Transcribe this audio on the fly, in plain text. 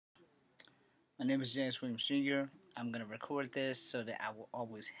My name is James Williams Jr. I'm going to record this so that I will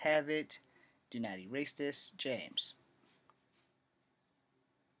always have it. Do not erase this. James.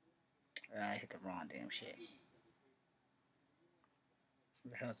 I hit the wrong damn shit.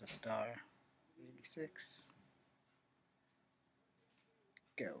 Where the hell's a star? 86.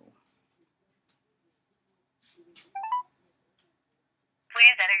 Go.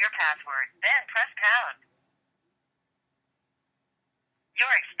 Please enter your password, then press pound. Your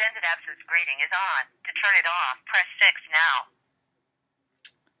extended absence greeting is on. To turn it off, press 6 now.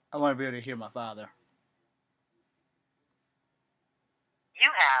 I want to be able to hear my father. You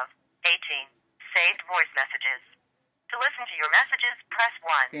have 18 saved voice messages. To listen to your messages, press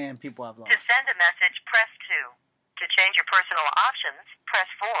 1. Damn, people I've To lost. send a message, press 2. To change your personal options, press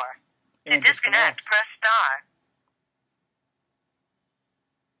 4. To And disconnect, press star.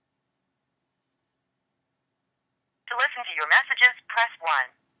 To listen to your messages, press 1.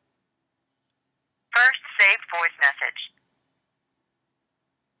 First saved voice message.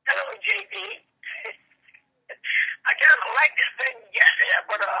 Hello, JP. I kind of like this thing yesterday,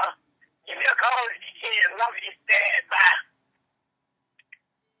 but give me a call if you can. Love you, Dad. Bye.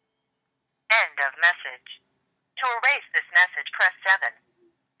 End of message. To erase this message, press 7.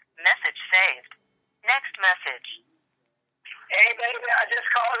 Message saved. Next message. Hey, baby, I just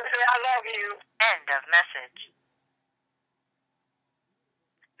called to say I love you. End of message.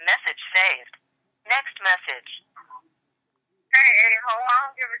 Message saved. Next message. Hey, a-hole, I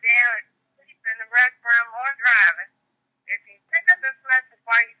don't give a damn if he's in the restaurant or driving. If you pick up this message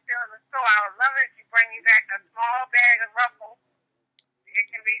while you're still in the store, I would love it if you bring me back a small bag of Ruffles. It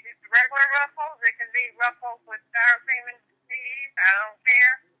can be just regular Ruffles. It can be Ruffles with sour cream and cheese. I don't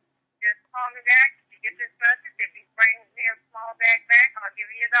care. Just call me back if you get this message. If you bring me a small bag back, I'll give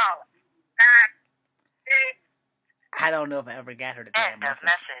you $1. I don't know if I ever got her to damn End of Muffins.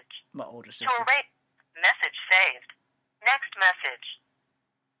 message. My older To sister. erase. Message saved. Next message.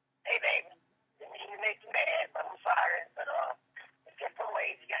 Hey, baby, didn't mean to make you mad, but I'm sorry. But there's different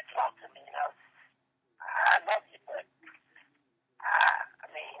ways you got to talk to me, you know. I love you, but I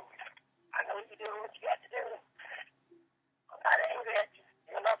mean, I know you're doing what you got to do. I'm not angry at you.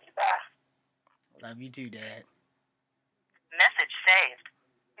 I love you. Bye. Love you too, Dad. Message saved.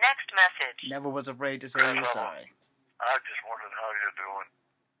 Next message. Never was afraid to say you're sorry. I just wondered how you're doing.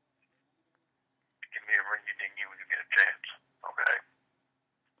 Give me a ring-a-ding when you get a chance, okay?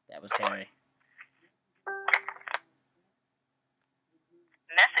 That was Harry.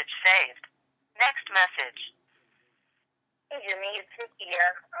 Message saved. Next message. Hey, Jimmy, it's Nick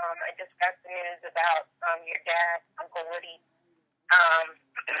here. I just got the news about your dad, Uncle Woody.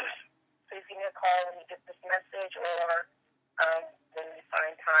 Please give me a call when you get this message or when you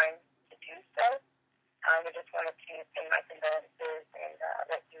find time to do so. I just wanted to send my condolences and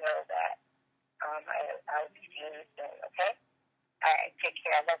let you know that I'll be seeing you soon, okay? All right, take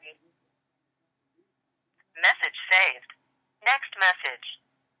care. I love you. Message saved. Next message.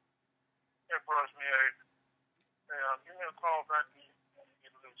 Hey, bros, me, hey, give me a call back when you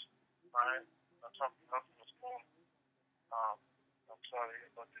get loose, alright? I'll talk to you after the school. I'm sorry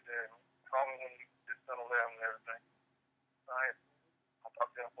about your dad. Call me when you get settled down and everything. Alright? I'll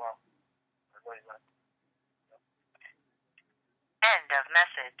talk to you in a while. I love you, man. End of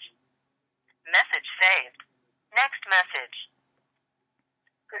message. Message saved. Next message.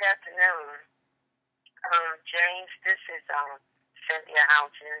 Good afternoon. James, this is Cynthia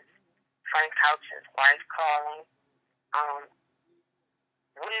Houchins, Frank Houchins' wife calling.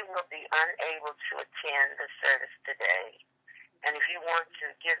 We will be unable to attend the service today. And if you want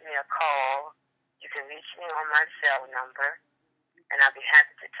to give me a call, you can reach me on my cell number, and I'll be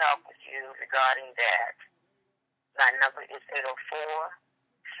happy to talk with you regarding that. My number is 804-512-8752.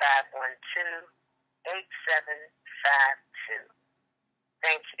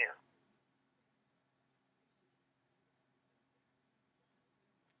 Thank you.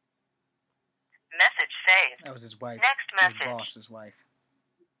 Message saved. That was his wife. Next His message. boss's wife.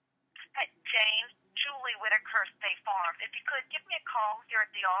 Hey, James, Julie Whitaker, State Farm. If you could give me a call here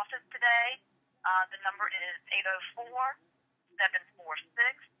at the office today. The number is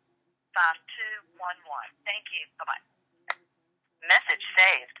 804-746-5211. Thank you. Bye-bye. Message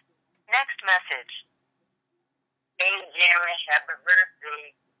saved. Next message. Hey, Jerry, happy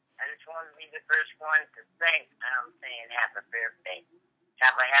birthday. I just want to be the first one to say I'm saying happy birthday.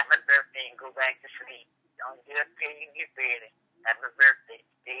 Have a happy birthday and go back to sleep. Don't get up till you get ready. Happy birthday.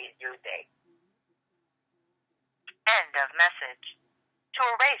 Today is your day. End of message. To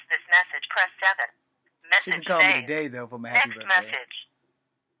erase this message, press 7. She Message can call me saved. today, though, for my happy Next birthday. message.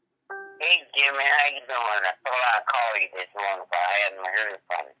 Hey, Jimmy, how you doing? I thought I'd call you this morning, but I hadn't heard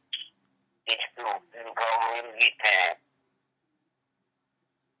from you. It's cool. You can call me when you get time.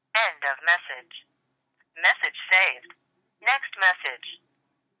 End of message. Message saved. Next message.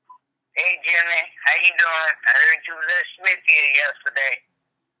 Hey, Jimmy. How you doing? I heard you was at Smith here yesterday.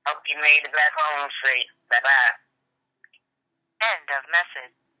 Hope you made it back home safe. Bye-bye. End of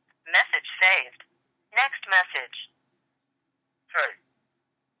message. Message saved. Next message. Hey,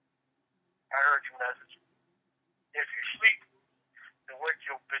 I heard your message. If you sleep, then wake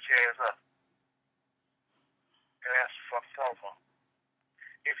your bitch ass up and answer for the telephone.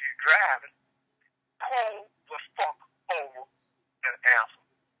 If you driving, pull the fuck over and answer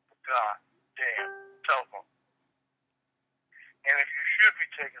the goddamn telephone. And if you should be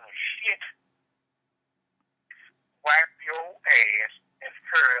taking a shit, wipe your ass and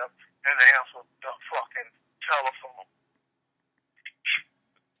hurry up and answer the fucking telephone.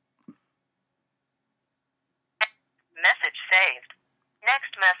 Message saved.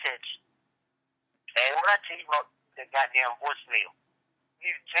 Next message. Hey, what I tell you about the goddamn voicemail? You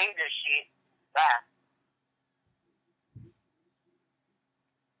need to change this shit. Bye.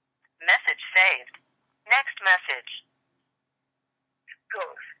 Message saved. Next message.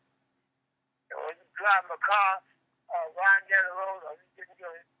 Goes. So when you drive my car, riding down the road, or you just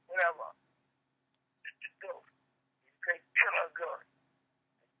doing whatever, just go. You can't kill a gun.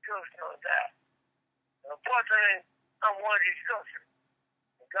 Ghost don't die. Unfortunately, I'm one of these ghosts.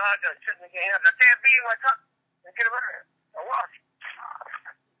 And God done took me in here. I can't be in my truck and get him out. I watch.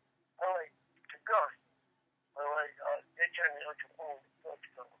 Oh, wait. The ghost. Oh, wait. They turned me on your phone. Ghost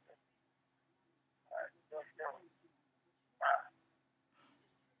don't. Ghost don't.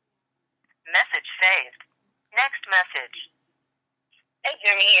 Message saved. Next message. Hey,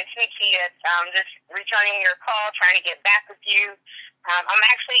 Jimmy, it's Nikki. Just returning your call, trying to get back with you. I'm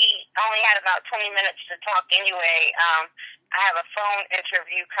actually only had about 20 minutes to talk anyway. I have a phone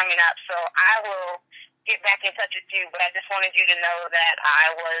interview coming up, so I will get back in touch with you. But I just wanted you to know that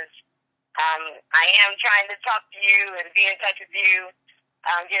I am trying to talk to you and be in touch with you,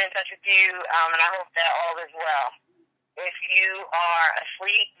 get in touch with you, and I hope that all is well. If you are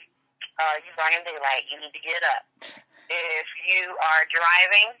asleep, you're burning daylight. You need to get up. If you are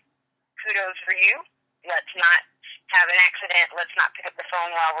driving, kudos for you. Let's not have an accident. Let's not pick up the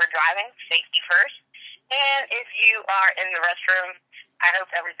phone while we're driving. Safety first. And if you are in the restroom, I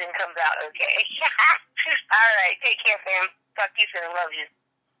hope everything comes out okay. All right. Take care, fam. Talk to you soon. Love you.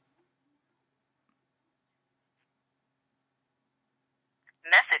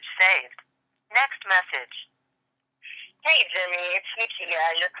 Message saved. Next message. Hey, Jimmy, it's Nikki,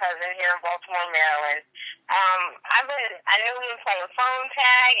 your cousin here in Baltimore, Maryland. I know we've been playing phone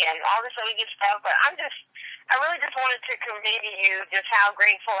tag and all this other good stuff, but I really just wanted to convey to you just how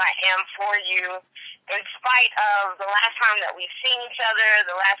grateful I am for you, in spite of the last time that we've seen each other,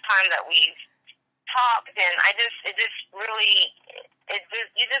 the last time that we've talked, and you just really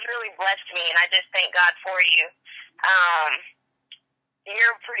blessed me, and I just thank God for you.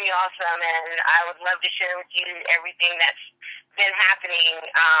 You're pretty awesome, and I would love to share with you everything that's been happening.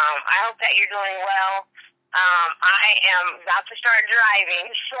 I hope that you're doing well. I am about to start driving,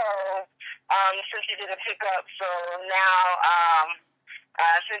 so since you didn't pick up, so now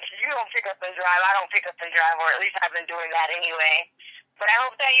since you don't pick up and drive, I don't pick up and drive, or at least I've been doing that anyway. But I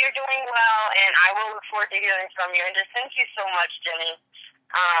hope that you're doing well, and I will look forward to hearing from you. And just thank you so much, Jenny.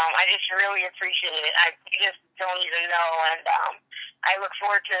 I just really appreciate it. You just don't even know, and I look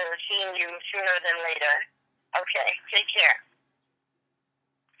forward to seeing you sooner than later. Okay, take care.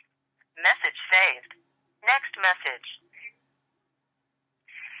 Message saved. Next message.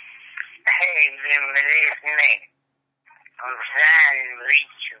 Hey, Jimmy, it's me. I'm trying to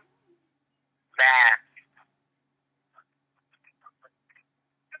reach you. Bye.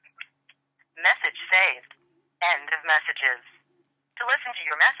 Message saved. End of messages. To listen to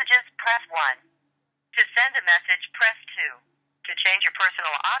your messages, press 1. To send a message, press 2. To change your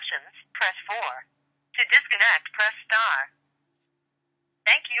personal options, press 4. To disconnect, press star.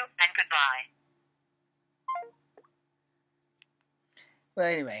 Thank you and goodbye. Well,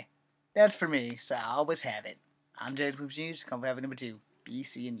 anyway, that's for me, so I always have it. I'm James News, come for number 2. Be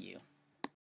seeing you.